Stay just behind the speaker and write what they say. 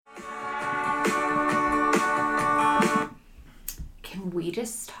we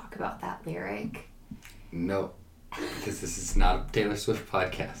just talk about that lyric? No, because this is not a Taylor Swift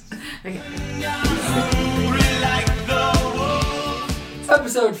podcast. Okay.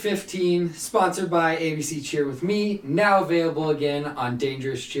 Episode 15, sponsored by ABC Cheer with me, now available again on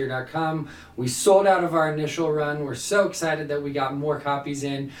DangerousCheer.com. We sold out of our initial run. We're so excited that we got more copies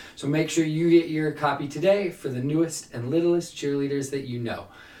in, so make sure you get your copy today for the newest and littlest cheerleaders that you know.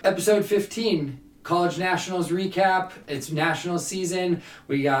 Episode 15, College Nationals recap. It's national season.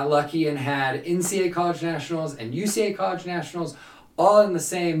 We got lucky and had NCAA College Nationals and UCA College Nationals all in the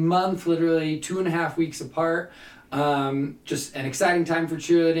same month, literally 2.5 weeks apart. Just an exciting time for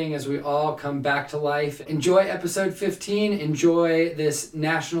cheerleading as we all come back to life. Enjoy episode 15. Enjoy this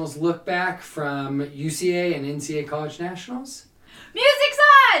Nationals look back from UCA and NCAA College Nationals. Music's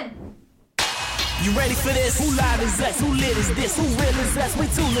on! You ready for this? Who live is us? Who lit is this? Who real is us? We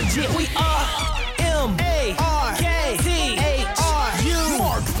too legit. We are M-A-R-K-T-H-R-U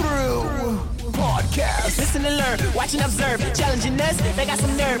Mark Through Podcast. Listen and learn, watch and observe. Challenging us, they got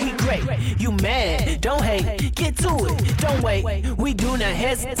some nerve. We great. You mad? Don't hate. Get to it. Don't wait. We do not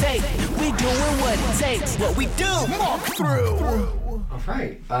hesitate. We doing what it takes. What we do. Mark Through. All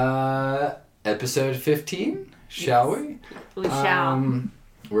right. Episode 15, shall we? We shall.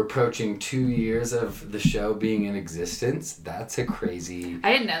 We're approaching 2 years of the show being in existence. That's a crazy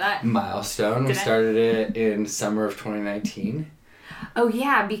I didn't know that. milestone. We started it in summer of 2019. Oh,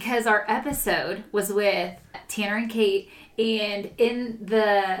 yeah, because our episode was with Tanner and Kate, and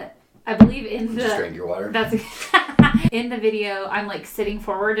I believe in the... Just drank your water. That's in the video, I'm like sitting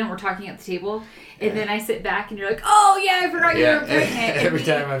forward and we're talking at the table, and then I sit back and you're like, oh yeah, I forgot you were pregnant. Every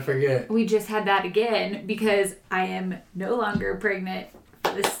time I forget. We just had that again because I am no longer pregnant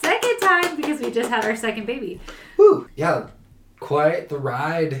for the second time because we just had our second baby. Woo! Yeah, quite the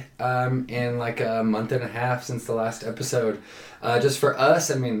ride in like a month and a half since the last episode. Just for us,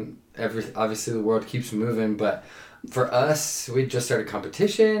 I mean, obviously the world keeps moving, but for us, we just started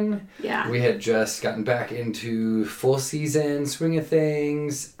competition. Yeah. We had just gotten back into full season swing of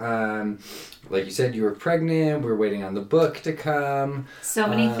things. Like you said, you were pregnant. We were waiting on the book to come. So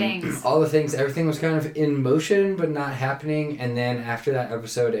many things. All the things. Everything was kind of in motion, but not happening. And then after that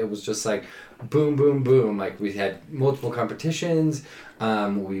episode, it was just like boom, boom, boom. Like we had multiple competitions.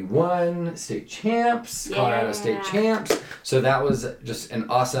 We won state champs, Colorado state champs. So that was just an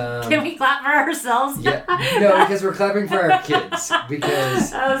awesome... Can we clap for ourselves? Yeah, no, because we're clapping for our kids.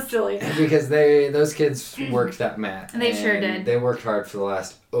 Because that was silly. Because those kids worked that mat. They sure did. They worked hard for the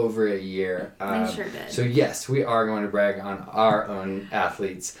last over a year. They sure did. So yes, we are going to brag on our own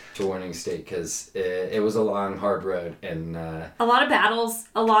athletes for winning state because it was a long, hard road and a lot of battles,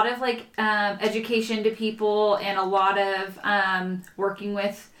 a lot of like education to people, and a lot of working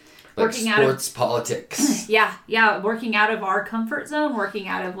sports politics. Yeah, working out of our comfort zone, working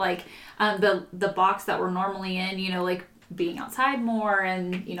out of like the box that we're normally in, you know, like being outside more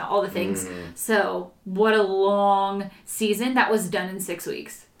and, you know, all the things. Mm-hmm. So what a long season that was done in 6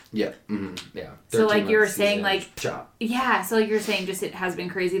 weeks. Yeah. Mm-hmm. Yeah. So like you were saying, like, job. Yeah. So like you were saying, just it has been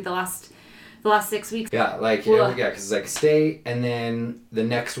crazy the last 6 weeks. Yeah, like, because it's like state, and then the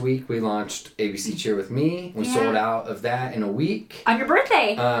next week we launched ABC Cheer with me. We sold out of that in a week. On your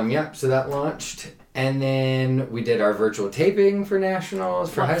birthday. Yeah, so that launched. And then we did our virtual taping for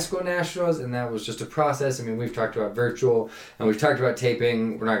nationals, for high school nationals, and that was just a process. I mean, we've talked about virtual, and we've talked about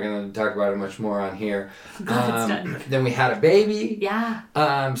taping. We're not going to talk about it much more on here. Then we had a baby. Yeah.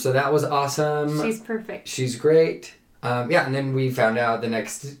 So that was awesome. She's perfect. She's great. And then we found out the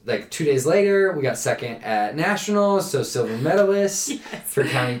next, 2 days later, we got second at nationals, so silver medalists for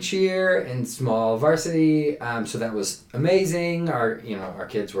county cheer and small varsity. So that was amazing. Our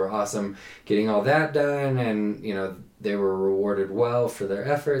kids were awesome getting all that done, and, they were rewarded well for their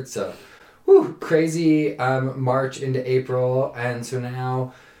efforts. So, crazy March into April, and so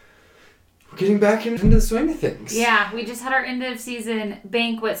now getting back into the swing of things. Yeah, we just had our end of season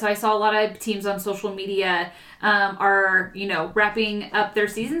banquet, so I saw a lot of teams on social media are, wrapping up their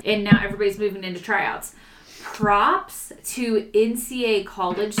seasons, and now everybody's moving into tryouts. Props to NCAA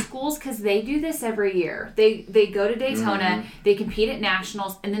college schools, because they do this every year. They go to Daytona, they compete at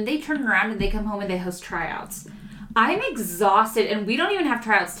nationals, and then they turn around and they come home and they host tryouts. I'm exhausted, and we don't even have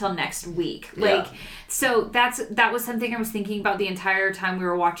tryouts till next week. So that was something I was thinking about the entire time we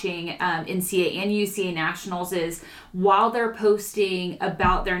were watching NCAA and UCA nationals, is while they're posting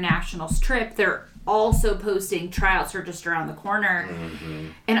about their nationals trip, they're also posting tryouts are just around the corner.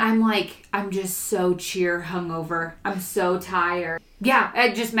 And I'm just so cheer hungover. I'm so tired. Yeah, I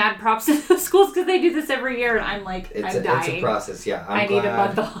just mad props to the schools because they do this every year, and I'm dying. It's a process, yeah. I need a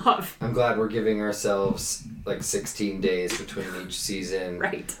month off. I'm glad we're giving ourselves like 16 days between each season.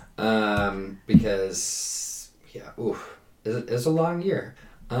 Right. Because, it was a long year.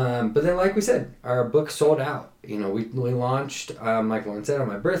 But then, like we said, our book sold out. We launched, like Lauren said, on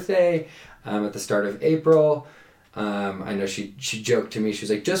my birthday at the start of April. I know she joked to me, she was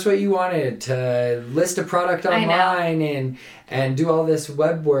like, just what you wanted, to list a product online and do all this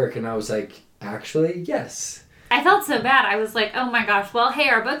web work. And I was like, actually, yes. I felt so bad. I was like, oh my gosh, well, hey,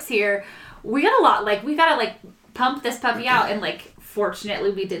 our book's here. We got a lot, we gotta pump this puppy out. And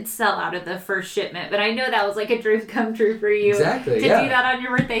fortunately we did sell out of the first shipment, but I know that was a dream come true for you. Exactly, to do that on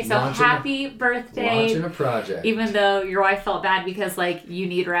your birthday. So happy birthday. Launching a project. Even though your wife felt bad because you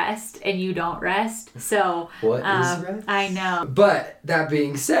need rest and you don't rest. So what is rest? I know. But that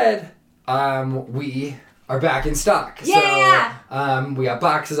being said, we are back in stock. Yeah. So we got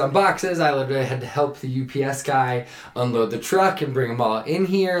boxes on boxes. I literally had to help the UPS guy unload the truck and bring them all in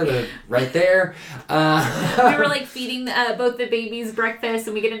here. They're right there. We were feeding both the babies breakfast,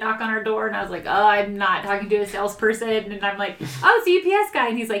 and we get a knock on our door, and I was like, oh, I'm not talking to a salesperson. And I'm like, oh, it's the UPS guy.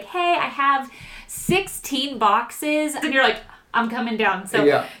 And he's like, hey, I have 16 boxes. And you're like, I'm coming down.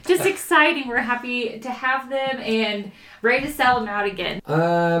 So just exciting. We're happy to have them and ready to sell them out again.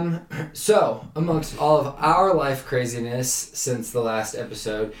 So amongst all of our life craziness since the last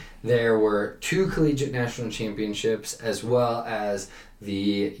episode, there were 2 collegiate national championships as well as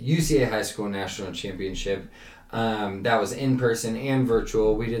the UCA High School National Championship. That was in person and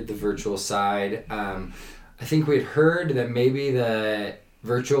virtual. We did the virtual side. I think we'd heard that maybe the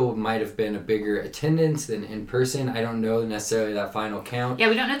virtual might have been a bigger attendance than in person. I don't know necessarily that final count. Yeah,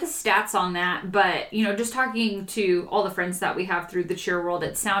 we don't know the stats on that, but just talking to all the friends that we have through the cheer world,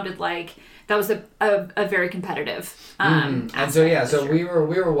 it sounded like that was a very competitive. And so we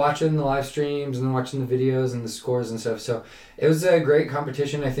were watching the live streams and watching the videos and the scores and stuff. So it was a great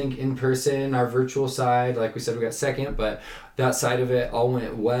competition. I think in person, our virtual side, like we said, we got second, but that side of it all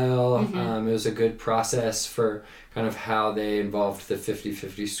went well. It was a good process for kind of how they involved the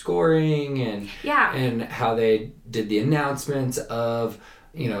 50-50 scoring and how they did the announcements of,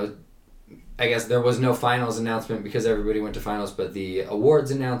 I guess there was no finals announcement because everybody went to finals, but the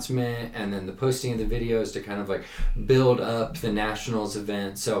awards announcement and then the posting of the videos to kind of build up the nationals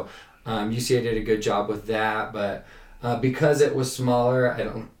event. So UCA did a good job with that, but because it was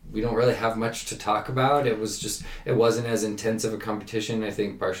smaller, we don't really have much to talk about. It wasn't as intense of a competition. I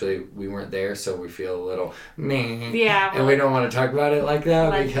think partially we weren't there, so we feel a little meh. Yeah. And we don't want to talk about it like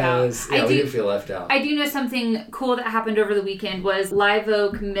that because we do feel left out. I do know something cool that happened over the weekend was Live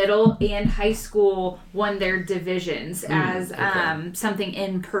Oak Middle and High School won their divisions as something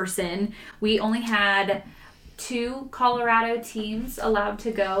in person. We only had 2 Colorado teams allowed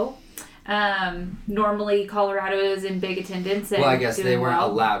to go. Normally Colorado is in big attendance. And I guess they weren't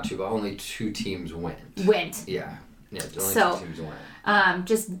allowed to, but only 2 teams went. Yeah, only 2 teams went.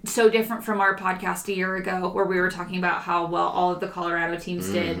 Just so different from our podcast a year ago where we were talking about how well all of the Colorado teams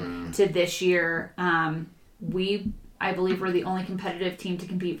did to this year. I believe we're the only competitive team to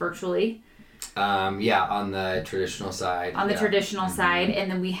compete virtually. On the traditional side. Traditional side,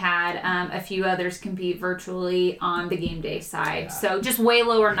 and then we had a few others compete virtually on the game day side. Yeah. So just way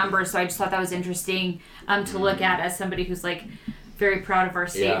lower numbers. So I just thought that was interesting to look at as somebody who's very proud of our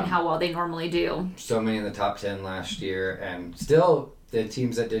state and how well they normally do. So many in the top 10 last year, and still the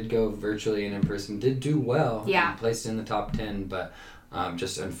teams that did go virtually and in person did do well. Yeah, placed in the top 10, but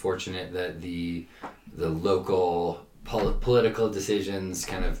just unfortunate that the local political decisions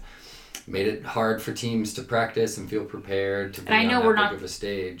kind of made it hard for teams to practice and feel prepared to be on that big of a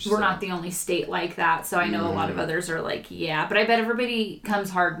stage. We're not the only state like that, so I know a lot of others are but I bet everybody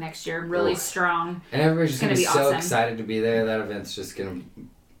comes hard next year and really strong. And everybody's just going to be so excited to be there. That event's just going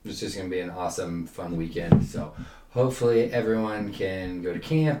to be an awesome, fun weekend. So hopefully everyone can go to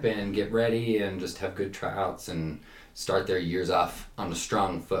camp and get ready and just have good tryouts and start their years off on a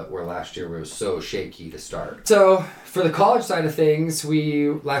strong foot, where last year we were so shaky to start. So for the college side of things,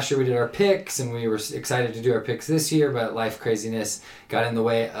 last year we did our picks and we were excited to do our picks this year, but life craziness got in the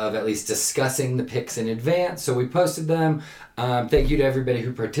way of at least discussing the picks in advance. So we posted them. Thank you to everybody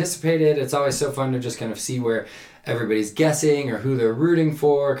who participated. It's always so fun to just kind of see where everybody's guessing or who they're rooting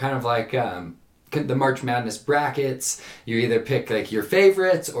for, kind of like the March Madness brackets. You either pick your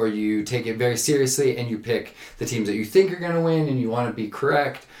favorites or you take it very seriously and you pick the teams that you think are going to win and you want to be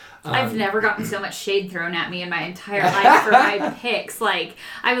correct. I've never gotten so much shade thrown at me in my entire life for my picks.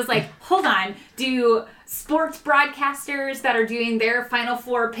 I was like, hold on, do sports broadcasters that are doing their Final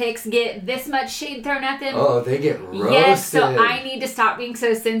Four picks get this much shade thrown at them? Oh, they get roasted. Yes, so I need to stop being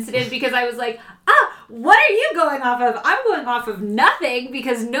so sensitive because I was like, what are you going off of? I'm going off of nothing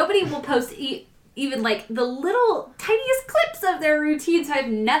because nobody will post even like the little tiniest clips of their routine, so I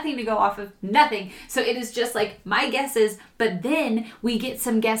have nothing to go off of, nothing. So it is just like my guesses, but then we get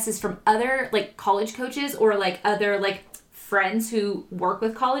some guesses from other like college coaches or like other like friends who work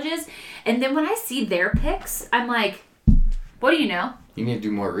with colleges, and then when I see their picks, I'm like, what do you know? You need to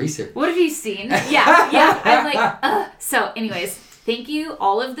do more research. What have you seen? Yeah. I'm like, ugh. So anyways, thank you.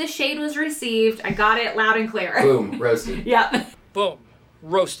 All of the shade was received. I got it loud and clear. Boom, roasted. Yeah. Boom.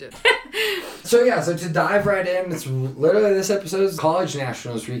 Roasted. So to dive right in, it's literally this episode's college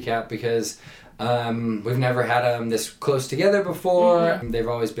nationals recap because we've never had them this close together before. They've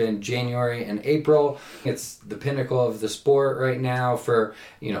always been January and April. It's the pinnacle of the sport right now for,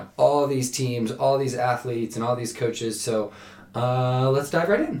 all these teams, all these athletes, and all these coaches. So let's dive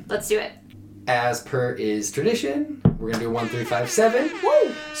right in. Let's do it. As per is tradition, we're going to do 1 through 5, 7.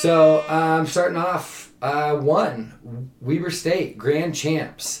 Woo! So starting off, 1, Weber State, grand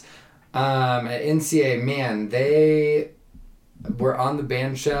champs. At NCAA, man, they were on the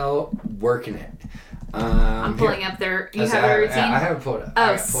band shell working it. I'm pulling up their... You have their routine? I have it pulled up.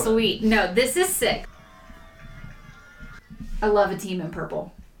 Oh, sweet. No, this is sick. I love a team in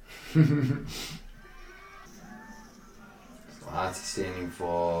purple. Lots of standing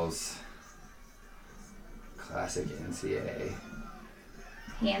falls. Classic NCAA.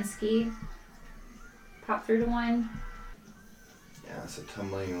 Handski. Pop through to 1. Yeah, so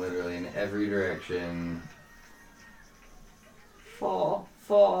tumbling literally in every direction. Full,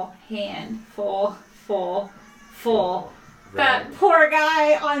 hand, full. Right. That poor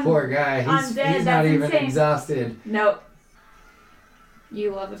guy on... Poor guy. He's dead. not That's even insane. exhausted. Nope.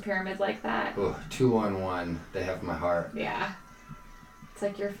 You love a pyramid like that. Oh, 2-on-1. They have my heart. Yeah. It's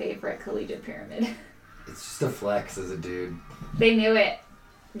like your favorite collegiate pyramid. It's just a flex as a dude. They knew it.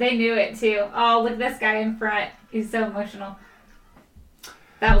 They knew it too. Oh, look at this guy in front. He's so emotional.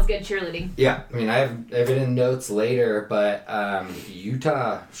 That was good cheerleading. Yeah, I mean, I have it in notes later, but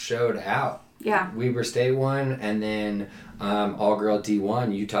Utah showed out. Yeah. Weber State won, and then all-girl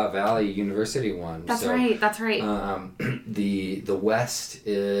D1, Utah Valley University won. That's right. The West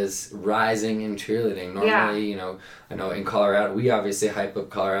is rising in cheerleading. Normally, I know in Colorado, we obviously hype up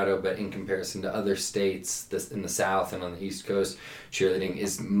Colorado, but in comparison to other states in the South and on the East Coast, cheerleading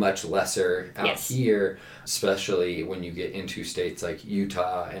is much lesser out here, especially when you get into states like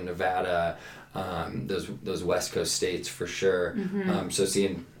Utah and Nevada, those West Coast states for sure. So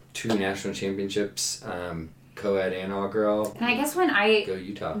seeing 2 national championships, co-ed and all-girl. And I guess when I... Go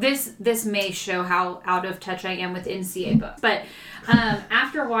Utah. This may show how out of touch I am with NCAA books. But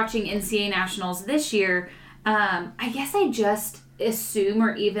after watching NCAA Nationals this year, I guess I just assume,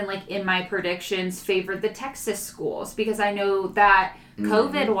 or even like in my predictions, favored the Texas schools. Because I know that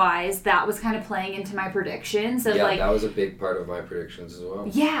COVID-wise, that was kind of playing into my predictions. Of that was a big part of my predictions as well.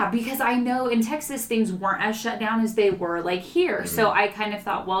 Yeah, because I know in Texas things weren't as shut down as they were like here. So I kind of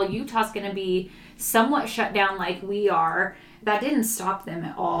thought, well, Utah's going to be somewhat shut down like we are. That didn't stop them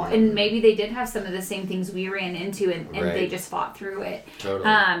at all. And maybe they did have some of the same things we ran into, and they just fought through it.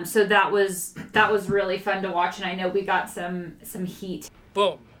 Totally. So that was really fun to watch, and I know we got some heat.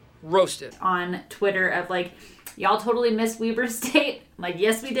 Boom. Roasted. On Twitter of like, y'all totally missed Weber State. I'm like,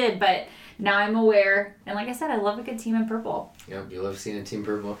 yes, we did, but now I'm aware. And like I said, I love a good team in purple. Yep, you love seeing a team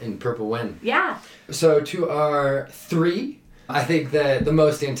in purple win. Yeah. So to our 3, I think that the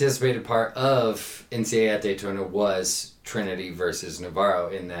most anticipated part of NCAA at Daytona was Trinity versus Navarro,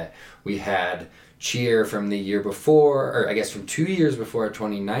 in that we had cheer from the year before, or I guess from 2 years before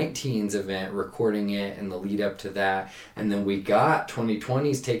 2019's event, recording it and the lead up to that, and then we got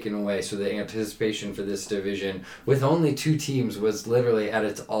 2020's taken away, so the anticipation for this division with only 2 teams was literally at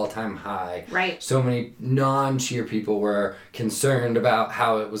its all-time high. Right. So many non-cheer people were concerned about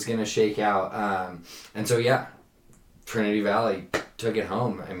how it was going to shake out, and so Trinity Valley took it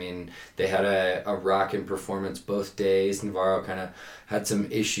home. I mean, they had a rockin' performance both days. Navarro kind of had some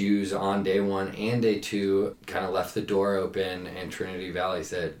issues on day 1 and day 2, kind of left the door open, and Trinity Valley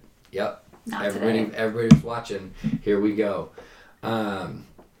said, yep, everybody's watching, here we go.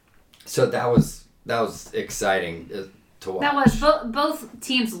 So that was exciting to watch. That was, both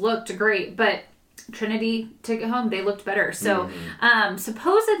teams looked great, but Trinity took it home. They looked better. So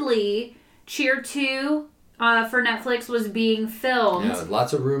supposedly Cheer 2 for Netflix was being filmed. Yeah,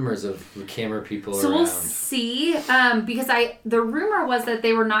 lots of rumors of camera people around. So we'll see, because the rumor was that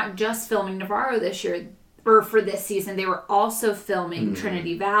they were not just filming Navarro this year, or for this season, they were also filming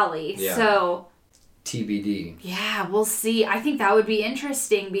Trinity Valley. Yeah. So TBD. Yeah, we'll see. I think that would be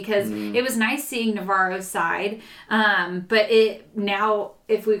interesting because it was nice seeing Navarro's side, but now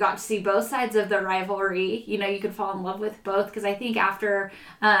if we got to see both sides of the rivalry, you could fall in love with both, because I think after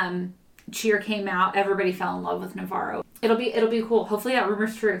cheer came out, everybody fell in love with Navarro. It'll be cool. Hopefully that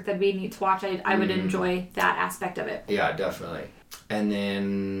rumor's true. That'd be neat to watch. I would enjoy that aspect of it. Yeah, definitely. And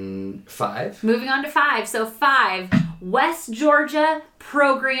then 5. Moving on to 5. So 5, West Georgia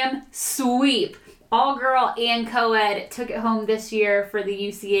program sweep. All girl and co-ed took it home this year for the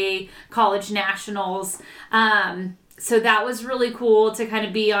UCA College Nationals. So that was really cool to kind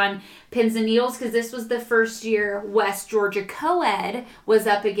of be on pins and needles because this was the first year West Georgia co-ed was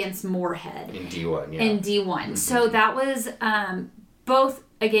up against Moorhead. In D1, yeah. In D1. So that was both,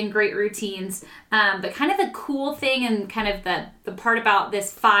 again, great routines. But kind of the cool thing and kind of the part about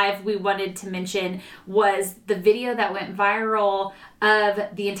this 5 we wanted to mention was the video that went viral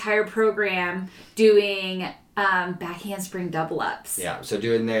of the entire program doing back handspring double ups. Yeah, so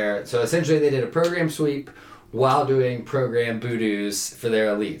essentially they did a program sweep while doing program boodoos for their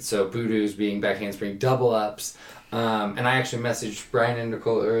elite. So boodoos being back handspring double ups. And I actually messaged Brian and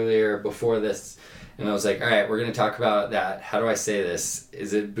Nicole earlier before this, and I was like, all right, we're going to talk about that. How do I say this?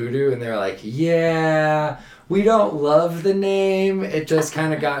 Is it boodoo? And they're like, yeah, we don't love the name. It just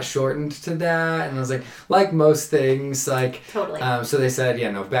kind of got shortened to that. And I was like most things, like... Totally. So they said,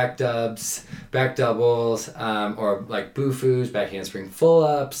 back dubs, back doubles, or like boofus, back handspring full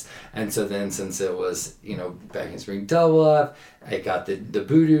ups. And so then since it was, back handspring double up, it got the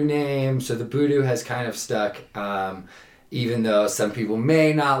boodoo name. So the boodoo has kind of stuck, even though some people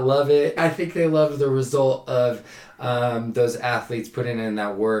may not love it. I think they love the result of those athletes putting in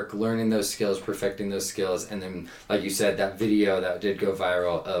that work, learning those skills, perfecting those skills, and then, like you said, that video that did go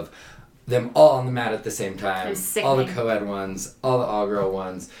viral of them all on the mat at the same time. All the co-ed ones, all the all-girl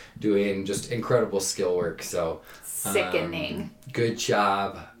ones, doing just incredible skill work. So sickening. Good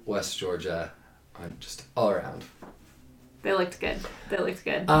job, West Georgia, just all around. They looked good.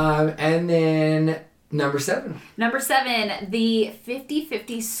 And then... Number 7, the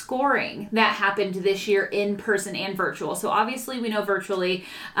 50-50 scoring that happened this year in person and virtual. So obviously we know virtually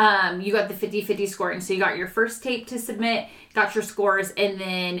you got the 50-50 scoring. So you got your first tape to submit, got your scores, and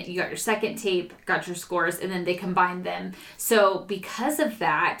then you got your second tape, got your scores, and then they combined them. So because of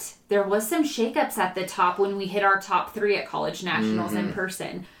that, there was some shakeups at the top when we hit our top 3 at College Nationals in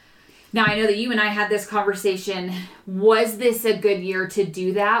person. Now, I know that you and I had this conversation. Was this a good year to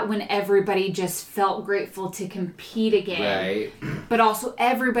do that when everybody just felt grateful to compete again? Right. But also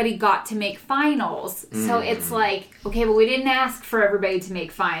everybody got to make finals. So it's like, okay, but we didn't ask for everybody to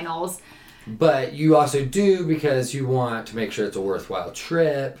make finals. But you also do because you want to make sure it's a worthwhile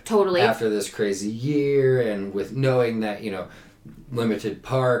trip. Totally. After this crazy year, and with knowing that, limited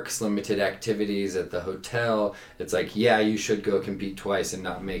parks, limited activities at the hotel, it's like, yeah, you should go compete twice and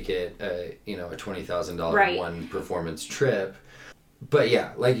not make it a $20,000 one performance trip. But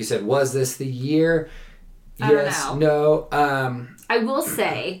yeah, like you said, was this the year? Yes, no. I will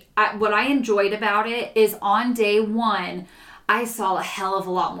say, what I enjoyed about it is on day 1, I saw a hell of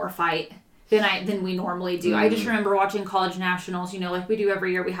a lot more fight than we normally do. I just remember watching College Nationals, like we do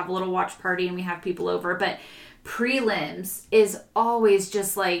every year. We have a little watch party and we have people over, but prelims is always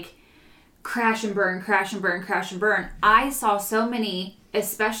just like crash and burn. I saw so many,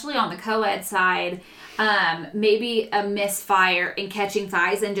 especially on the co-ed side, maybe a misfire in catching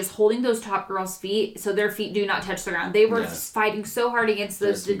thighs and just holding those top girls' feet so their feet do not touch the ground. They were fighting so hard against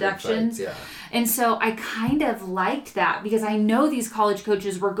those deductions. Fights, and so I kind of liked that because I know these college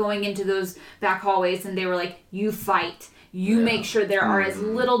coaches were going into those back hallways and they were like, you fight. You make sure there are as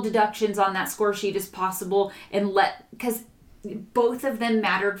little deductions on that score sheet as possible because both of them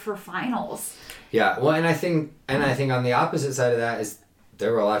mattered for finals. Yeah, well, and I think on the opposite side of that is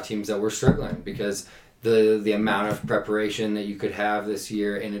there were a lot of teams that were struggling because the amount of preparation that you could have this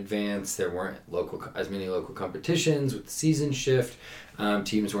year in advance, there weren't as many local competitions with the season shift.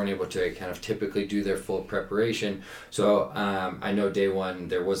 Teams weren't able to kind of typically do their full preparation. So I know day 1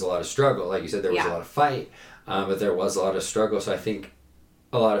 there was a lot of struggle. Like you said, there was a lot of fight. But there was a lot of struggle, so I think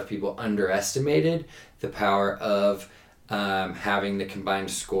a lot of people underestimated the power of having the combined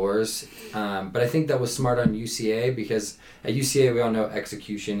scores. But I think that was smart on UCA because at UCA we all know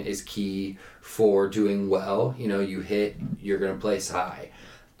execution is key for doing well. You hit, you're going to place high.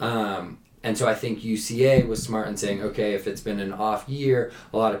 And so I think UCA was smart in saying, okay, if it's been an off year,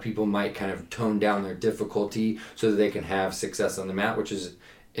 a lot of people might kind of tone down their difficulty so that they can have success on the mat, which is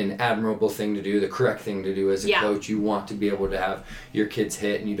an admirable thing to do, the correct thing to do as a coach. You want to be able to have your kids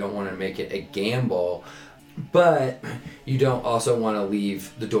hit and you don't want to make it a gamble, but you don't also want to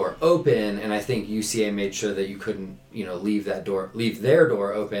leave the door open. And I think UCA made sure that you couldn't, leave their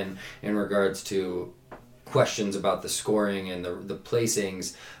door open in regards to questions about the scoring and the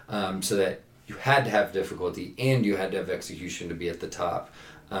placings, so that you had to have difficulty and you had to have execution to be at the top.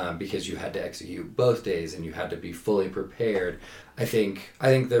 because you had to execute both days and you had to be fully prepared. I think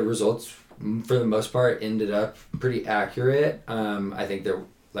the results, for the most part, ended up pretty accurate. I think there,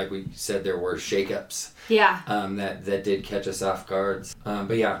 like we said, there were shakeups. Yeah. That did catch us off guards.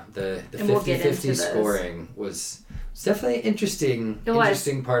 But yeah, the 50-50 50-50 scoring was definitely interesting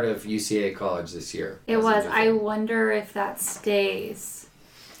part of UCA college this year. It was. I wonder if that stays.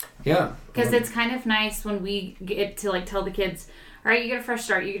 Yeah. Because it's kind of nice when we get to like tell the kids, all right, you get a fresh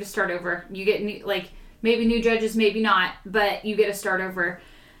start. You get to start over. You get new, like maybe new judges, maybe not, but you get to start over.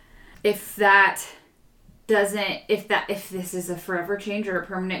 If this is a forever change or a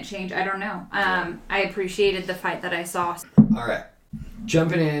permanent change, I don't know. I appreciated the fight that I saw. All right,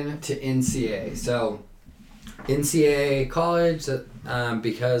 jumping in to NCA. So NCA college,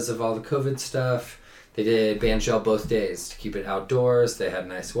 because of all the COVID stuff, they did bandshell both days to keep it outdoors. They had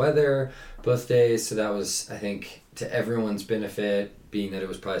nice weather both days, so that was, I think, to everyone's benefit, being that it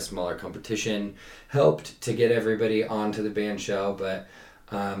was probably a smaller competition, helped to get everybody onto the bandshell, but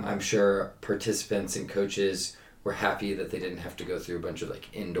I'm sure participants and coaches were happy that they didn't have to go through a bunch of like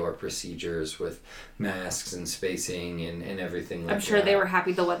indoor procedures with masks and spacing and everything like that. I'm sure they were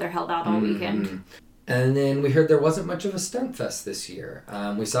happy the weather held out all weekend. And then we heard there wasn't much of a stunt fest this year.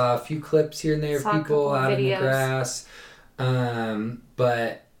 We saw a few clips here and there of people out in the grass,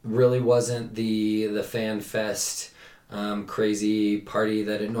 but really wasn't the fan fest crazy party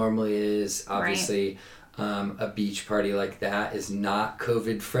that it normally is. Obviously, a beach party like that is not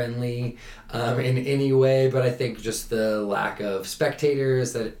COVID friendly in any way, but I think just the lack of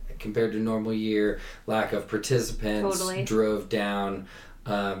spectators that compared to normal year, lack of participants drove down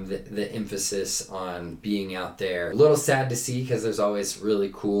the emphasis on being out there. A little sad to see because there's always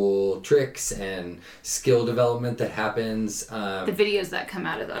really cool tricks and skill development that happens. The videos that come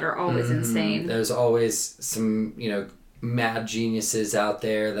out of that are always insane. There's always some, mad geniuses out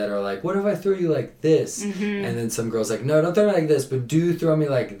there that are like, what if I throw you like this? And then some girl's like, no, don't throw me like this, but do throw me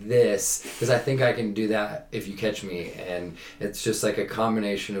like this, because I think I can do that if you catch me. And it's just like a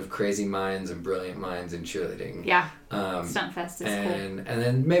combination of crazy minds and brilliant minds in cheerleading. Yeah. Stunt Fest is cool. And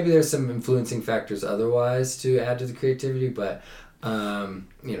then maybe there's some influencing factors otherwise to add to the creativity, but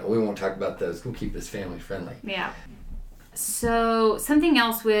we won't talk about those. We'll keep this family friendly. Yeah. So something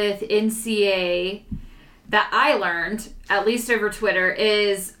else with NCA that I learned, at least over Twitter,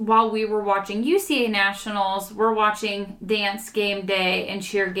 is while we were watching UCA Nationals, we're watching dance game day and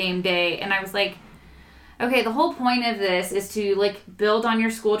cheer game day. And I was like, okay, the whole point of this is to build on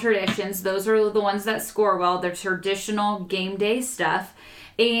your school traditions. Those are the ones that score well, the traditional game day stuff.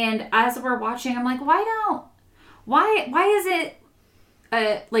 And as we're watching, I'm like, why is it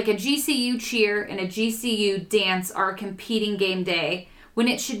a GCU cheer and a GCU dance are competing game day when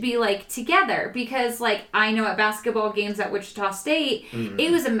it should be together? Because I know at basketball games at Wichita State,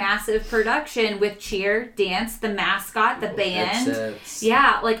 it was a massive production with cheer, dance, the mascot, the band, headsets.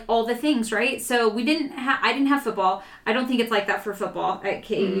 Yeah, all the things, right? So I didn't have football. I don't think it's like that for football at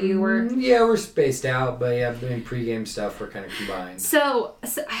KU. We're spaced out, but doing pregame stuff, we're kind of combined. So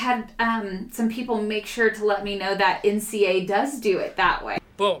I had some people make sure to let me know that NCA does do it that way.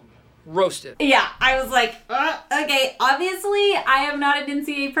 Boom. Roasted. Yeah, I was like, okay, obviously I am not an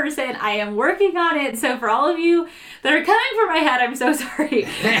NCA person. I am working on it. So for all of you that are coming for my head, I'm so sorry.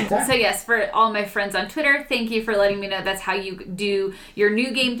 So yes, for all my friends on Twitter, thank you for letting me know that's how you do your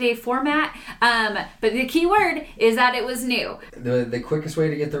new game day format. But the key word is that it was new. The quickest way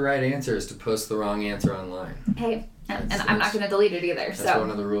to get the right answer is to post the wrong answer online. Hey, and I'm not going to delete it either. That's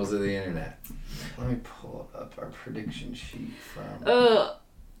one of the rules of the internet. Let me pull up our prediction sheet from...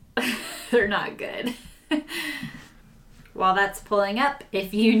 They're not good. While that's pulling up,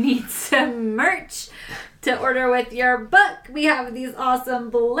 if you need some merch to order with your book, we have these awesome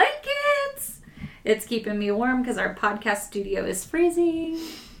blankets. It's keeping me warm because our podcast studio is freezing.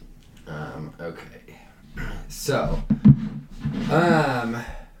 Okay. So,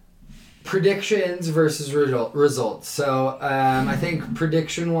 predictions versus results. So, I think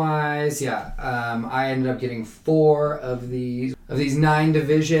prediction-wise, I ended up getting 4 of these 9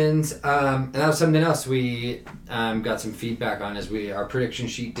 divisions, and that was something else we got some feedback on, as our prediction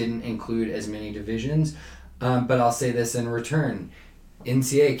sheet didn't include as many divisions, but I'll say this in return.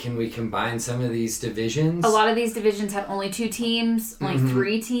 NCA, can we combine some of these divisions? A lot of these divisions had only 2 teams, only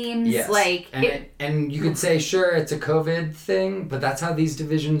 3 teams. Yes. And you could say, sure, it's a COVID thing, but that's how these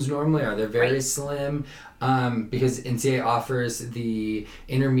divisions normally are. They're very slim, because NCA offers the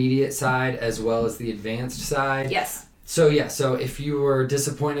intermediate side as well as the advanced side. Yes. So if you were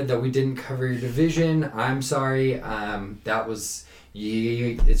disappointed that we didn't cover your division, I'm sorry. That was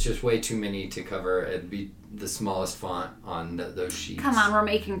it's just way too many to cover. It'd be the smallest font on those sheets. Come on, we're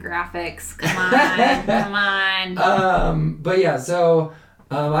making graphics. Come on, come on. But yeah, so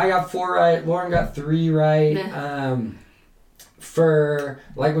I got 4 right. Lauren got 3 right. For,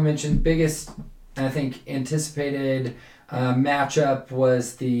 like we mentioned, biggest, I think, anticipated matchup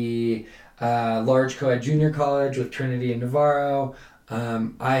was the large co-ed junior college with Trinity and Navarro.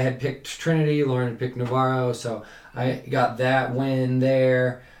 I had picked Trinity, Lauren had picked Navarro, so I got that win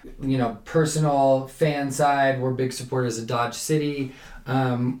there. You know, personal fan side, we're big supporters of Dodge City.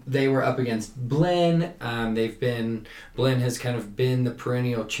 They were up against Blinn. Blinn has kind of been the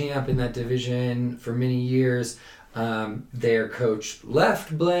perennial champ in that division for many years. Their coach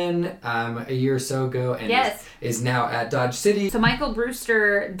left Blinn a year or so ago and is now at Dodge City. So Michael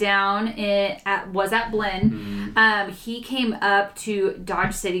Brewster was at Blinn. He came up to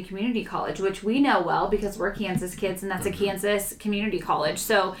Dodge City Community College, which we know well because we're Kansas kids, and that's a Kansas community college.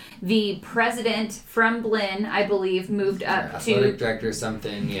 So the president from Blinn, I believe, moved up to athletic director,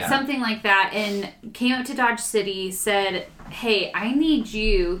 something like that, and came up to Dodge City, said, "Hey, I need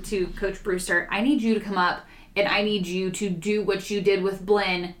you to Coach Brewster. I need you to come up. And I need you to do what you did with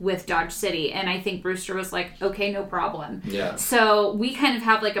Blinn with Dodge City." And I think Brewster was like, okay, no problem. Yeah. So we kind of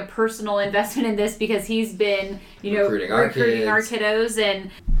have like a personal investment in this because he's been, recruiting our kiddos.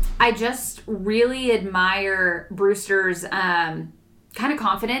 And I just really admire Brewster's kind of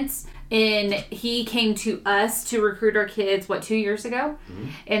confidence. And he came to us to recruit our kids, 2 years ago?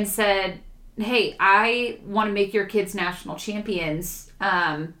 And said, hey, I want to make your kids national champions.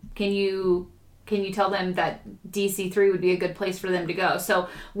 Can you tell them that DC3 would be a good place for them to go? So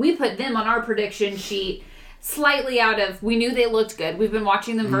we put them on our prediction sheet slightly we knew they looked good. We've been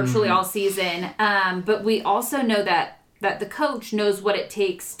watching them virtually all season. But we also know that the coach knows what it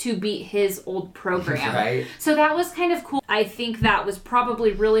takes to beat his old program. Right. So that was kind of cool. I think that was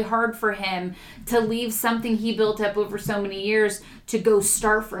probably really hard for him to leave something he built up over so many years to go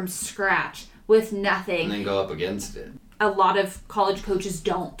start from scratch with nothing. And then go up against it. A lot of college coaches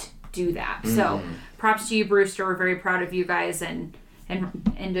don't do that. So props to you, Brewster. We're very proud of you guys, and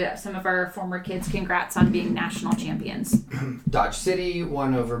some of our former kids, congrats on being national champions. Dodge City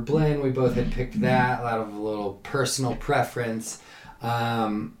won over Blinn. We both had picked that out of a little personal preference.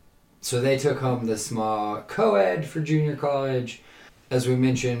 So they took home the small co-ed for junior college. As we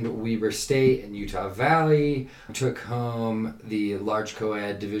mentioned, Weber State and Utah Valley took home the large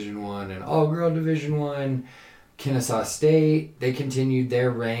co-ed Division I and all-girl Division I. Kennesaw State, they continued their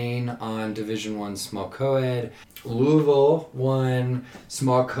reign on Division I small co-ed. Louisville won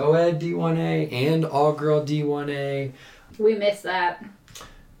small co-ed D1A and all-girl D1A. We missed that.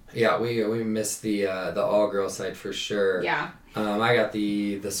 Yeah, we missed the all-girl side for sure. Yeah. I got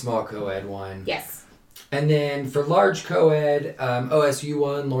the small co-ed one. Yes. And then for large co-ed, OSU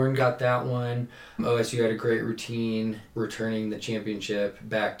won. Lauren got that one. OSU had a great routine returning the championship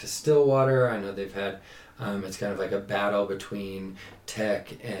back to Stillwater. I know they've had... it's kind of like a battle between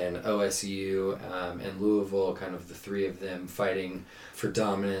Tech and OSU and Louisville, kind of the three of them fighting for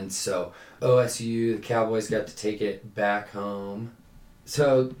dominance. So OSU, the Cowboys got to take it back home.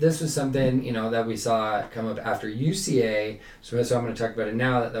 So this was something, that we saw come up after UCA. So I'm going to talk about it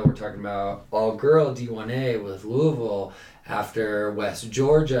now that we're talking about all-girl D1A with Louisville after West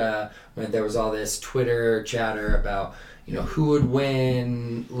Georgia, when there was all this Twitter chatter about who would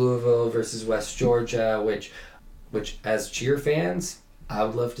win Louisville versus West Georgia, which as cheer fans, I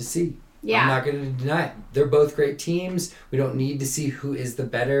would love to see. Yeah. I'm not going to deny it. They're both great teams. We don't need to see who is the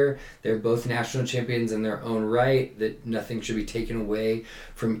better. They're both national champions in their own right. That nothing should be taken away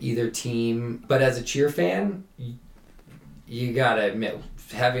from either team. But as a cheer fan, you got to admit,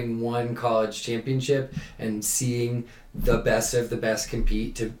 having won college championship and seeing the best of the best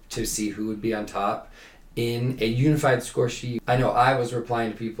compete to see who would be on top in a unified score sheet. I know I was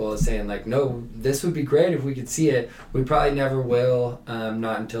replying to people saying no, this would be great if we could see it. We probably never will,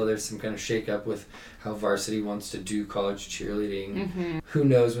 not until there's some kind of shakeup with how varsity wants to do college cheerleading. Mm-hmm. Who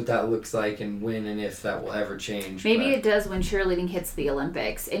knows what that looks like and when and if that will ever change. Maybe it does when cheerleading hits the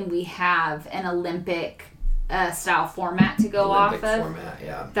Olympics and we have an Olympic style format to go Olympic off of. Format,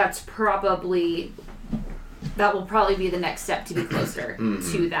 yeah. That will probably be the next step to be closer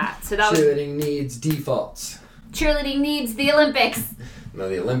to that. So that cheerleading needs defaults. Cheerleading needs the Olympics. No,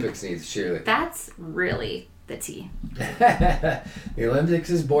 the Olympics needs cheerleading. That's really the tea. The Olympics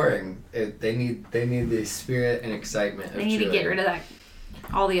is boring. They need the spirit and excitement. They need to get rid of that,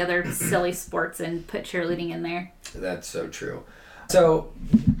 all the other silly sports, and put cheerleading in there. That's so true. So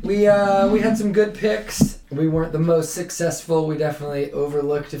we had some good picks. We weren't the most successful. We definitely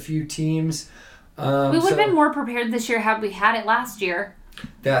overlooked a few teams. We would have been more prepared this year had we had it last year.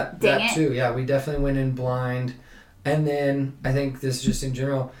 Dang it. too. Yeah, we definitely went in blind. And then I think this just in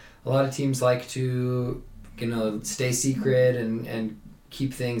general, a lot of teams like to, stay secret and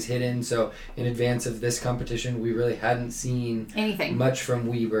keep things hidden. So in advance of this competition, we really hadn't seen anything much from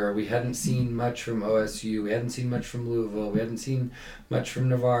Weber. We hadn't seen much from OSU. We hadn't seen much from Louisville. We hadn't seen much from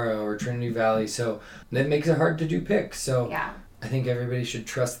Navarro or Trinity Valley. So that makes it hard to do picks. So yeah. I think everybody should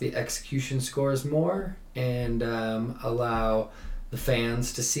trust the execution scores more and allow the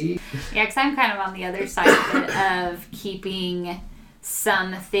fans to see. Yeah, because I'm kind of on the other side of it, of keeping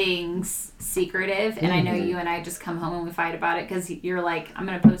some things secretive. And I know you and I just come home and we fight about it because you're like, I'm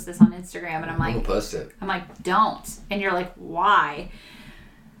going to post this on Instagram. And I'm like, I'm gonna post it. I'm like, don't. And you're like, why?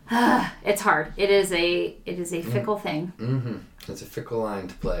 It's hard. It is a fickle thing. Mm-hmm. It's a fickle line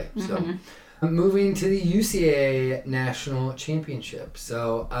to play. So moving to the UCA National Championship.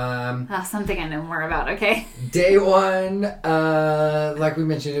 So, something I know more about, okay? Day one, like we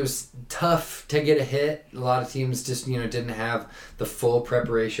mentioned, it was tough to get a hit. A lot of teams just, didn't have the full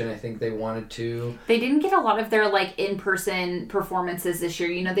preparation I think they wanted to. They didn't get a lot of their, in-person performances this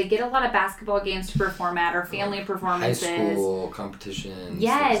year. They get a lot of basketball games to perform at or family performances. High school competitions,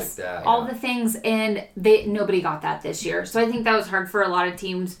 yes, things like that. All the things, and nobody got that this year. So I think that was hard for a lot of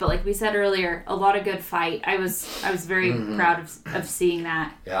teams, but like we said earlier, a lot of good fight. I was very proud of seeing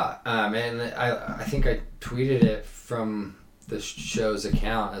that. Yeah, and I think I tweeted it from the show's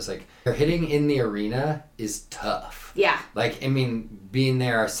account. I was like, hitting in the arena is tough. Yeah. Being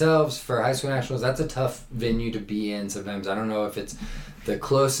there ourselves for high school nationals, that's a tough venue to be in sometimes. I don't know if it's the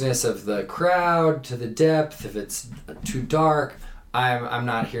closeness of the crowd to the depth, if it's too dark. I'm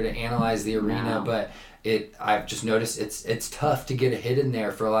not here to analyze the arena, but I've just noticed it's tough to get a hit in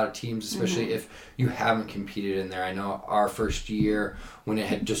there for a lot of teams, especially if you haven't competed in there. I know our first year when it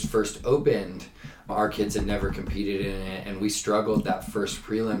had just first opened, our kids had never competed in it, and we struggled that first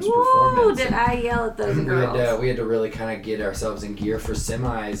prelims performance. Did I yell at those girls? We had to really kind of get ourselves in gear for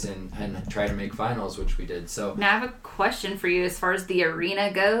semis and try to make finals, which we did. So now I have a question for you as far as the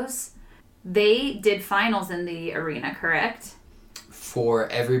arena goes. They did finals in the arena, correct? For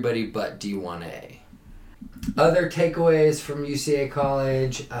everybody but D1A. Other takeaways from UCA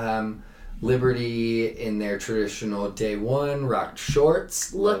College, Liberty in their traditional day one rocked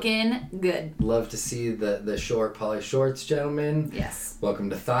shorts. Looking good. Love to see the short poly shorts, gentlemen. Yes. Welcome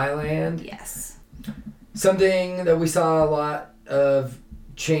to Thailand. Yes. Something that we saw a lot of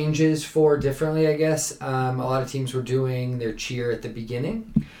changes for differently, I guess. A lot of teams were doing their cheer at the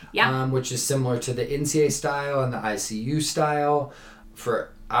beginning. Yeah. Which is similar to the NCAA style and the ICU style.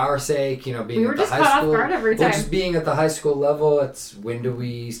 For our sake, being we were at the just high caught school, off guard every time. Well, just being at the high school level, it's when do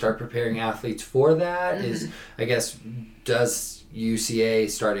we start preparing athletes for that? Is, I guess, does UCA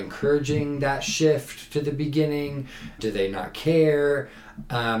start encouraging that shift to the beginning? Do they not care?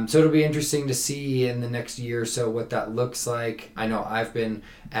 So it'll be interesting to see in the next year or so what that looks like. I know I've been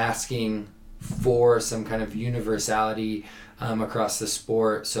asking for some kind of universality across the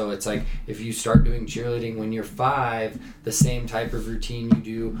sport. So it's like if you start doing cheerleading when you're 5, the same type of routine you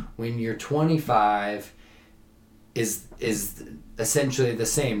do when you're 25 is essentially the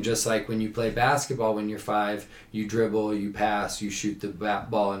same. Just like when you play basketball when you're 5, you dribble, you pass, you shoot the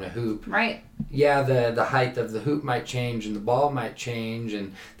ball in a hoop. Right. Yeah, the height of the hoop might change and the ball might change,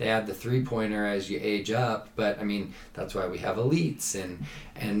 and they add the 3-pointer as you age up. But that's why we have elites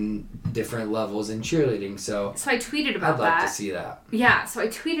and different levels in cheerleading. So I tweeted about that. I'd like to see that. Yeah, so I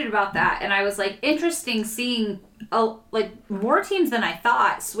tweeted about that, and I was like, interesting seeing more teams than I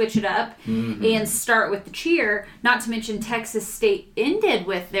thought switch it up and start with the cheer. Not to mention Texas State ended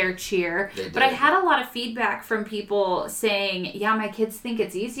with their cheer. But I had a lot of feedback from people saying, yeah, my kids think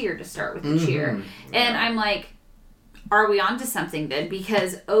it's easier to start with the cheer. And I'm like, are we onto something then?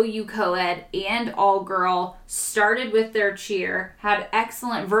 Because OU co-ed and all-girl started with their cheer, had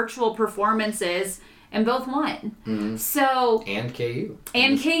excellent virtual performances, and both won. So and KU.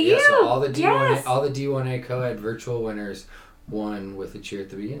 Yeah, so all the D1A co-ed virtual winners won with a cheer at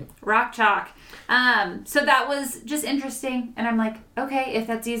the beginning. Rock chalk. So that was just interesting, and I'm like, okay, if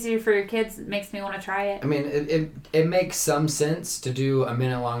that's easier for your kids, it makes me want to try it. It makes some sense to do a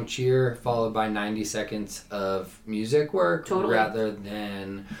minute-long cheer followed by 90 seconds of music work, rather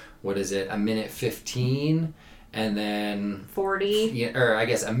than a minute 15 and then 40, or I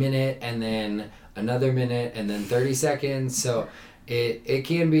guess a minute and then another minute and then 30 seconds. So it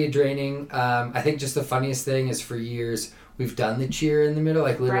can be draining. I think just the funniest thing is for years we've done the cheer in the middle,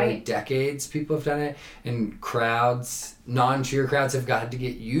 like literally Right. decades people have done it, and crowds, non-cheer crowds have got to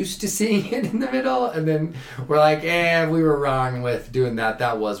get used to seeing it in the middle, and then we're like, we were wrong with doing that.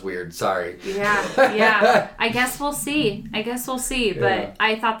 That was weird. Sorry. Yeah. I guess we'll see. Yeah. But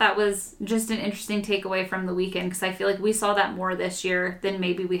I thought that was just an interesting takeaway from the weekend because I feel like we saw that more this year than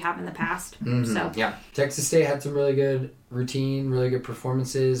maybe we have in the past. Mhm. So Yeah, Texas State had some really good routine, really good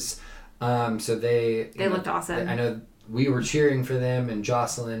performances. So they looked awesome. I know we were cheering for them and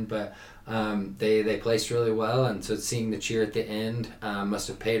Jocelyn, but they placed really well, and so seeing the cheer at the end must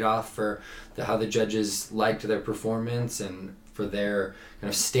have paid off for how the judges liked their performance and for their kind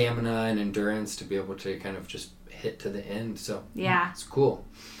of stamina and endurance to be able to kind of just hit to the end. So Yeah. it's cool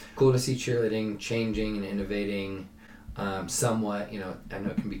to see cheerleading changing and innovating. Somewhat, I know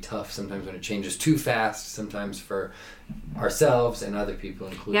it can be tough sometimes when it changes too fast, sometimes for ourselves and other people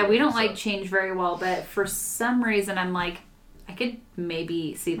included. Yeah, we don't So- like change very well, but for some reason I'm like, I could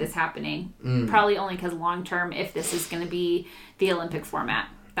maybe see this happening. Probably only because long term, if this is going to be the Olympic format,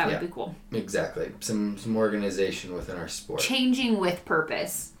 that would Yeah. be cool. Exactly. Some organization within our sport. Changing with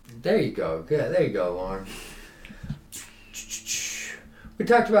purpose. There you go. Good. There you go, Lauren. We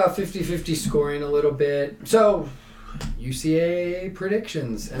talked about 50-50 scoring a little bit. So, UCA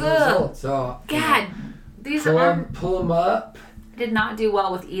predictions and Ugh. results. So, God, these pull are them up. did not do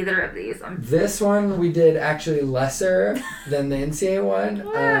well with either of these. This one we did actually lesser than the NCAA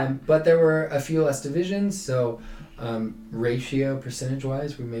one, but there were a few less divisions, so ratio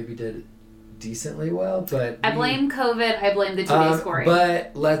percentage-wise, we maybe did decently well. But I blame COVID. I blame the 2-day scoring.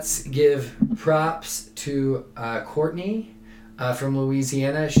 But let's give props to Courtney from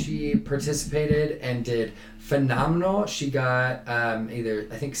Louisiana. She participated and did phenomenal. She got either,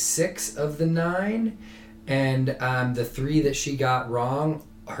 I think, 6 of the 9. And the 3 that she got wrong,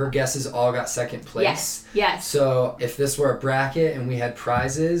 her guesses all got second place. Yes. So if this were a bracket and we had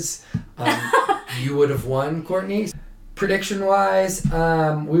prizes, you would have won, Courtney. Prediction-wise,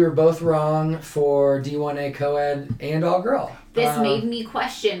 we were both wrong for D1A co-ed and all-girl. This made me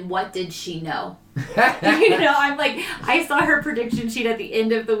question, what did she know? I'm like, I saw her prediction sheet at the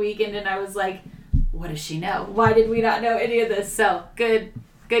end of the weekend and I was like, what does she know? Why did we not know any of this? So good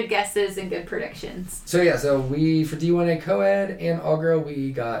guesses and good predictions. So we, for D1A co-ed and all-girl,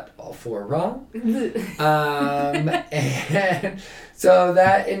 we got all 4 wrong. And so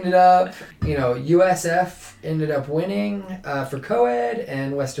that ended up, USF ended up winning for co-ed,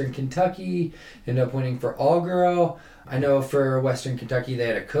 and Western Kentucky ended up winning for all-girl. I know for Western Kentucky, they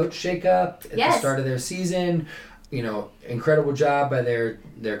had a coach shakeup at the start of their season. Incredible job by their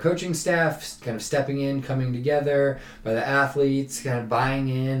coaching staff, kind of stepping in, coming together, by the athletes, kind of buying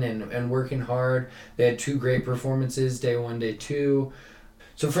in and working hard. They had 2 great performances, day 1, day 2.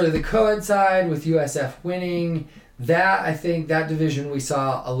 So for the co-ed side, with USF winning, I think that division we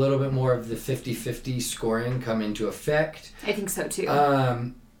saw a little bit more of the 50-50 scoring come into effect. I think so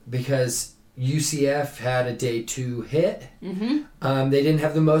too. Because UCF had a day 2 hit. Mm-hmm. They didn't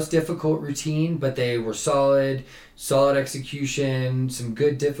have the most difficult routine, but they were solid execution, some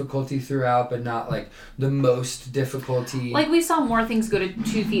good difficulty throughout, but not like the most difficulty. Like we saw more things go to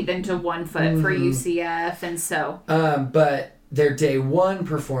 2 feet than to 1 foot for UCF, and so. But their day 1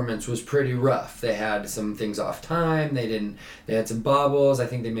 performance was pretty rough. They had some things off time. They had some bobbles. I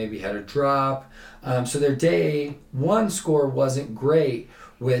think they maybe had a drop. So their day 1 score wasn't great,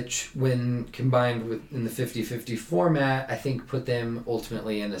 which when combined with in the 50-50 format, I think put them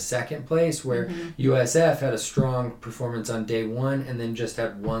ultimately in the second place, where USF had a strong performance on day 1 and then just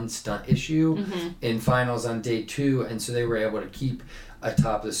had 1 stunt issue in finals on day 2, and so they were able to keep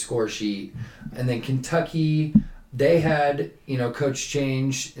atop the score sheet. And then Kentucky, they had, coach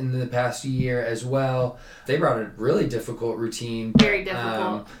change in the past year as well. They brought a really difficult routine. Very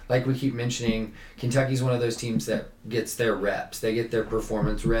difficult. Like we keep mentioning, Kentucky's one of those teams that gets their reps. They get their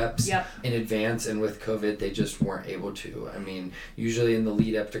performance reps in advance, and with COVID, they just weren't able to. I mean, usually in the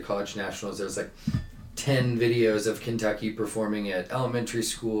lead up to college nationals, there's like 10 videos of Kentucky performing at elementary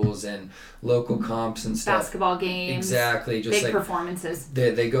schools and local comps and stuff. Basketball games. Exactly. Just big performances.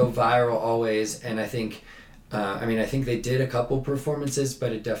 They go viral always, and I think I think they did a couple performances,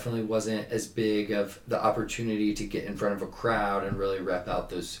 but it definitely wasn't as big of the opportunity to get in front of a crowd and really rep out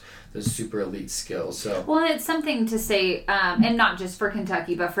those super elite skills. So well, it's something to say, and not just for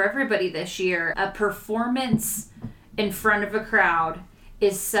Kentucky, but for everybody this year. A performance in front of a crowd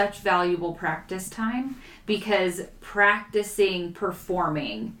is such valuable practice time, because practicing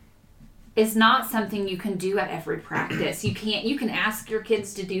performing is not something you can do at every practice. You can ask your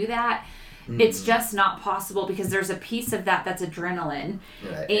kids to do that, It's just not possible because there's a piece of that that's adrenaline,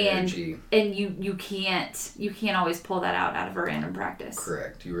 energy. and you can't always pull that out of a random practice.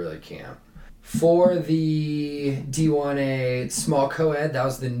 Correct, you really can't. For the D1A small co-ed, that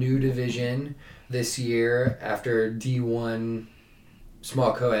was the new division this year after D1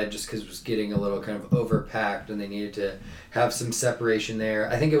 small co-ed, just because it was getting a little kind of overpacked and they needed to have some separation there.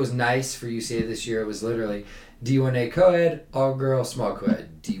 I think it was nice for UCA this year. It was literally D1A co-ed, all-girl, small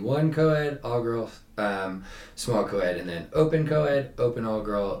co-ed. D1 co-ed, all-girl, small co-ed. And then open co-ed, open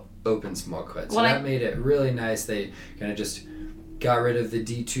all-girl, open small co-ed. So that made it really nice. They kind of just got rid of the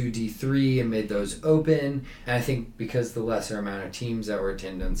D2, D3 and made those open. And I think because the lesser amount of teams that were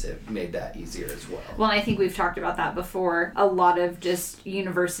attendance, it made that easier as well. Well, I think we've talked about that before. A lot of just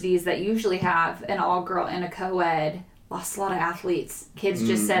universities that usually have an all-girl and a co-ed lost a lot of athletes. Kids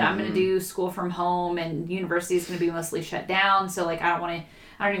just said, I'm going to do school from home and university is going to be mostly shut down. So like, I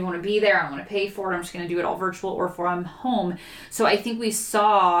don't even want to be there. I don't want to pay for it. I'm just going to do it all virtual or from home. So I think we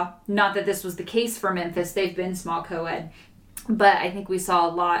saw, not that this was the case for Memphis, they've been small co-ed, but I think we saw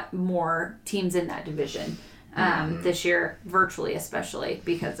a lot more teams in that division this year, virtually especially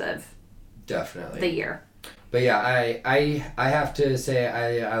because of the year. But yeah, I have to say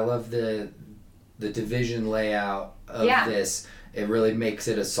I love the division layout of this. It really makes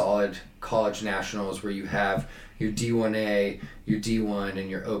it a solid college nationals where you have your D1A, your D1,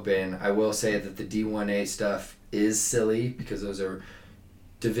 and your open. I will say that the D1A stuff is silly because those are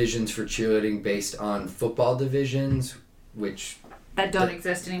divisions for cheerleading based on football divisions, which that don't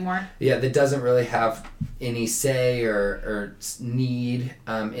exist anymore. Yeah, that doesn't really have any say or need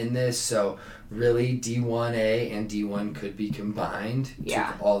in this. So really, D1A and D1 could be combined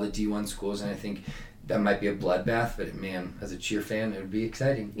to all the D1 schools, and I think that might be a bloodbath. But man, as a cheer fan, it would be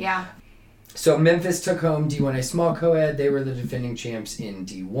exciting. Yeah. So Memphis took home D1A small co-ed. They were the defending champs in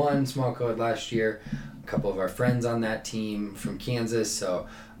D1 small co-ed last year. A couple of our friends on that team from Kansas, so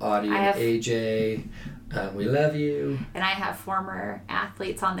Audie and AJ. We love you. And I have former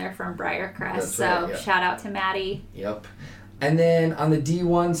athletes on there from Briarcrest. That's so right, shout out to Maddie. Yep. And then on the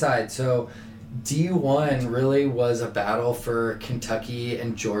D1 side, so D1 really was a battle for Kentucky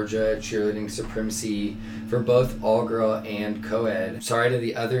and Georgia cheerleading supremacy for both all-girl and co-ed. Sorry to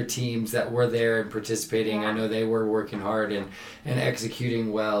the other teams that were there and participating. I know they were working hard and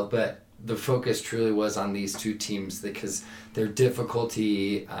executing well, but the focus truly was on these two teams because their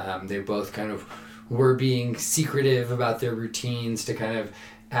difficulty, they both kind of were being secretive about their routines to kind of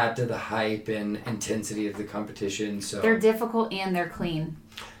add to the hype and intensity of the competition. So they're difficult and they're clean.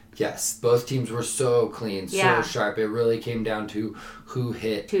 Yes, both teams were so clean, so sharp. It really came down to who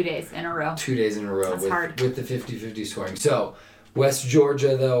hit 2 days in a row. 2 days in a row with the 50-50 scoring. So West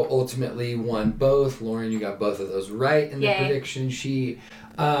Georgia, though, ultimately won both. Lauren, you got both of those right in the prediction sheet.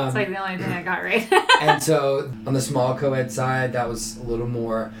 It's like the only thing I got right. And so on the small co-ed side, that was a little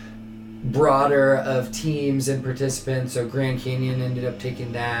more broader of teams and participants. So Grand Canyon ended up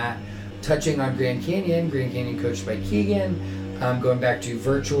taking that. Touching on Grand Canyon coached by Keegan. Going back to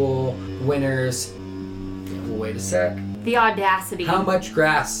virtual winners. Wait a sec. The audacity. How much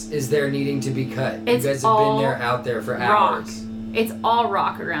grass is there needing to be cut? You guys have been out there for hours. It's all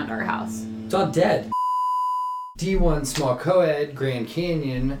rock around our house. It's all dead. D1 small co-ed, Grand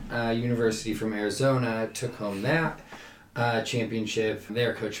Canyon University from Arizona took home that championship.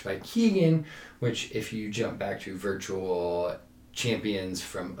 They're coached by Keegan, which if you jump back to virtual champions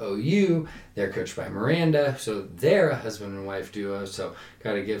from OU, they're coached by Miranda, so they're a husband and wife duo. So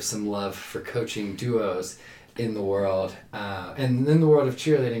gotta give some love for coaching duos in the world, and in the world of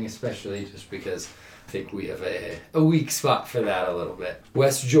cheerleading especially, just because I think we have a weak spot for that a little bit.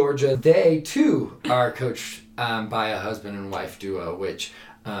 West Georgia, they too are coached by a husband and wife duo, which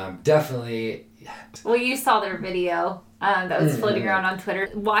definitely... Well, you saw their video that was floating around on Twitter,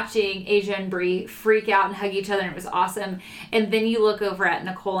 watching Asia and Bree freak out and hug each other, and it was awesome. And then you look over at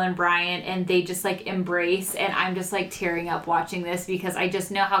Nicole and Brian, and they just like embrace, and I'm just like tearing up watching this because I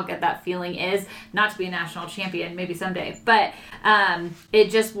just know how good that feeling is. Not to be a national champion, maybe someday, but it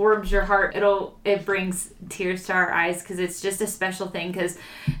just warms your heart. It brings tears to our eyes because it's just a special thing, because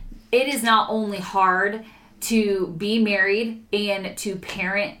it is not only hard to be married and to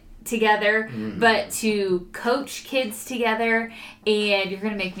parent together, but to coach kids together, and you're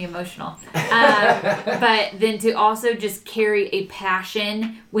gonna make me emotional, but then to also just carry a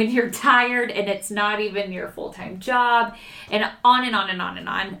passion when you're tired and it's not even your full-time job, and on and on and on and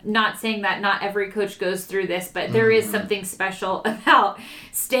on. Not saying that not every coach goes through this, but there is something special about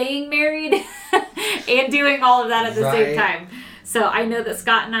staying married and doing all of that at the same time. So I know that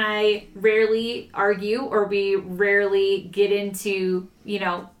Scott and I rarely argue or we rarely get into,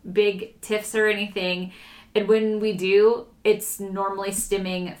 big tiffs or anything. And when we do, it's normally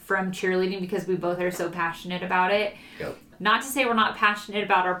stemming from cheerleading because we both are so passionate about it. Yep. Not to say we're not passionate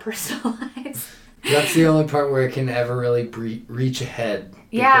about our personal lives. That's the only part where it can ever really reach ahead.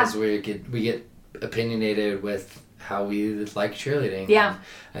 Yeah. Because we get opinionated with how we like cheerleading. Yeah.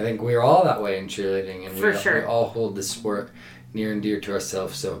 And I think we're all that way in cheerleading. And For sure. We all hold the sport near and dear to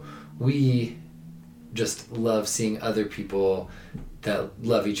ourselves. So we just love seeing other people that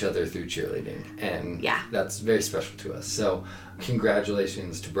love each other through cheerleading. And that's very special to us. So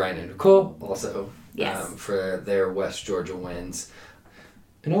congratulations to Brian and Nicole also for their West Georgia wins.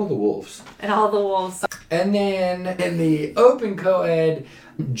 And all the Wolves. And then in the open co-ed,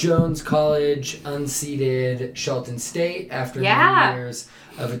 Jones College unseated Shelton State after many years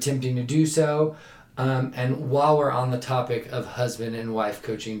of attempting to do so. And while we're on the topic of husband and wife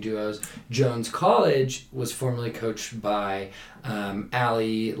coaching duos, Jones College was formerly coached by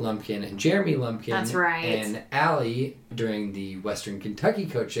Allie Lumpkin and Jeremy Lumpkin. That's right. And Allie, during the Western Kentucky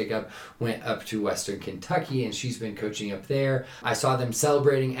coach shakeup, went up to Western Kentucky, and she's been coaching up there. I saw them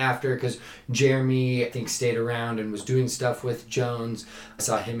celebrating after because Jeremy, I think, stayed around and was doing stuff with Jones. I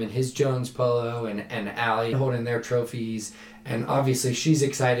saw him in his Jones polo and Allie holding their trophies. And obviously she's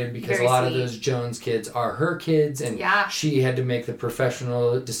excited because Very a lot sweet. of those Jones kids are her kids, and she had to make the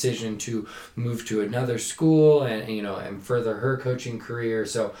professional decision to move to another school and further her coaching career.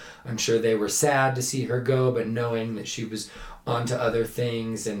 So I'm sure they were sad to see her go, but knowing that she was on to other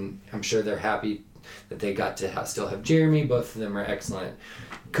things, and I'm sure they're happy that they got to still have Jeremy. Both of them are excellent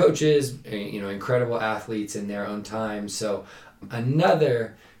coaches, incredible athletes in their own time. So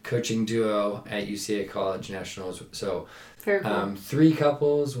another coaching duo at UCA College Nationals. So Very cool. 3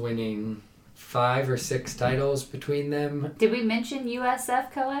 couples winning 5 or 6 titles between them. Did we mention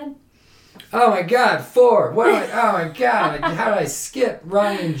USF co-ed? Oh my God, 4! Oh my God, how did I skip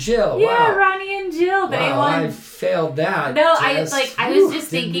Ronnie and Jill? Yeah, Wow. Ronnie and Jill. They Wow, won. I failed that. No, I was just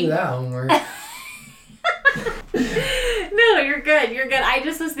didn't thinking. do that homework. No, you're good. I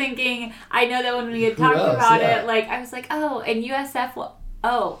just was thinking, I know that when we had talked else? about Yeah. it, I was like, oh, and USF,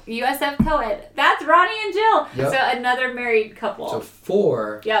 USF co-ed. That's Ronnie and Jill. Yep. So another married couple. So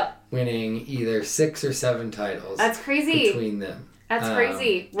 4 Yep. winning either 6 or 7 titles. That's crazy. Between them. That's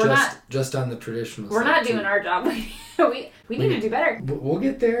crazy. We're just on the traditional We're side, not doing too. our job. we need to do better. We'll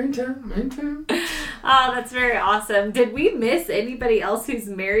get there in time. Oh, that's very awesome. Did we miss anybody else who's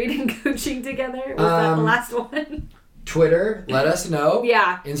married and coaching together? Was that the last one? Twitter, let us know.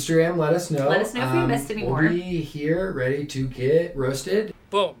 Yeah. Instagram, let us know. Let us know if we missed any more. We'll be here ready to get roasted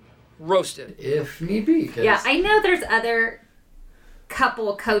Boom. Roasted. if need be. 'Cause Yeah, I know there's other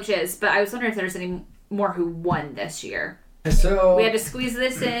couple coaches, but I was wondering if there's any more who won this year. So We had to squeeze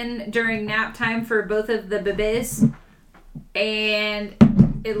this in during nap time for both of the bebés, and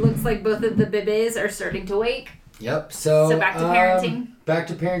it looks like both of the bebés are starting to wake. Yep. So back to parenting. Back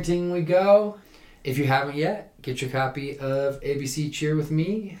to parenting we go. If you haven't yet, get your copy of ABC Cheer with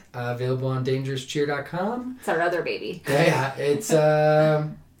Me, available on dangerouscheer.com. It's our other baby. Yeah, it's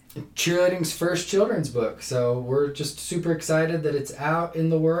cheerleading's first children's book. So we're just super excited that it's out in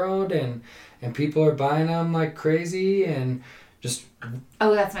the world and people are buying them like crazy, and just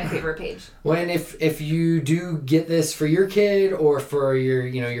Oh, that's my favorite page. when if you do get this for your kid or for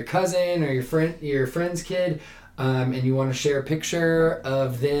your cousin or your friend's kid, and you want to share a picture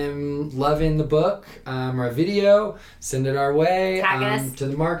of them loving the book or a video, send it our way. Tag us. To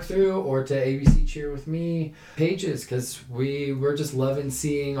the Mark Through or to ABC Cheer with Me pages, because we're just loving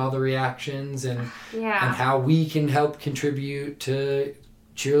seeing all the reactions and how we can help contribute to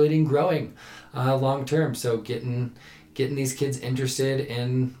cheerleading growing long term. So getting these kids interested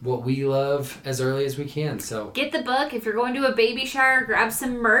in what we love as early as we can. So Get the book. If you're going to a baby shower, grab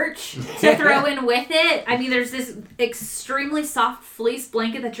some merch to throw in with it. I mean, there's this extremely soft fleece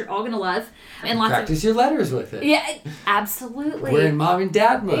blanket that you're all going to love. And lots practice your letters with it. Yeah, absolutely. We're in mom and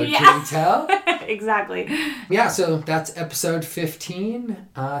dad mode, Yeah. can you tell? Exactly. Yeah, so that's episode 15.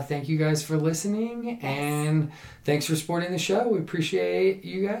 Thank you guys for listening, and thanks for supporting the show. We appreciate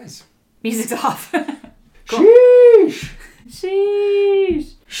you guys. Music's off. Sheesh!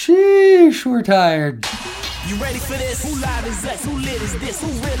 Sheesh. Sheesh, we're tired. You ready for this? Who live is us? Who lit is this? Who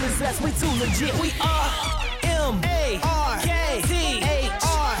real is us? We too legit. We are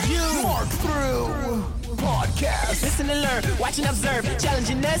M-A-R-K-T-H-R-U. Mark Through Podcast. Listen and learn. Watch and observe.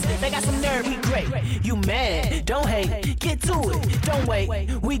 Challenging us. They got some nerve. We great. You mad? Don't hate. Get to it. Don't wait.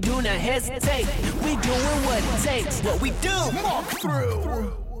 We do not hesitate. We doing what it takes. What we do. Mark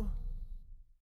Through.